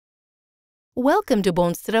Welcome to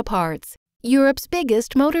Boonstra Parts, Europe's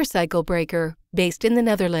biggest motorcycle breaker, based in the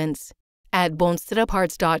Netherlands. At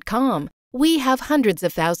boonstraparts.com, we have hundreds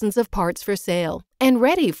of thousands of parts for sale and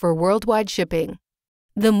ready for worldwide shipping.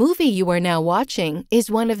 The movie you are now watching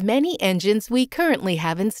is one of many engines we currently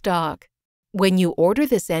have in stock. When you order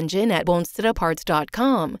this engine at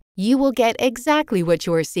boonstraparts.com, you will get exactly what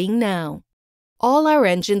you are seeing now. All our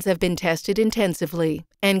engines have been tested intensively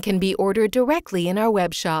and can be ordered directly in our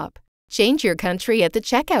web shop. Change your country at the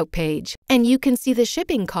checkout page, and you can see the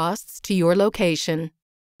shipping costs to your location.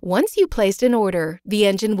 Once you placed an order, the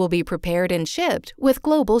engine will be prepared and shipped with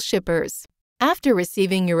global shippers. After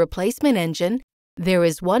receiving your replacement engine, there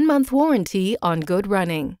is 1-month warranty on good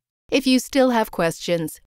running. If you still have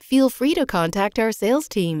questions, feel free to contact our sales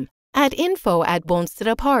team at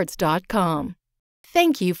info@boonstraparts.com.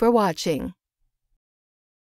 Thank you for watching.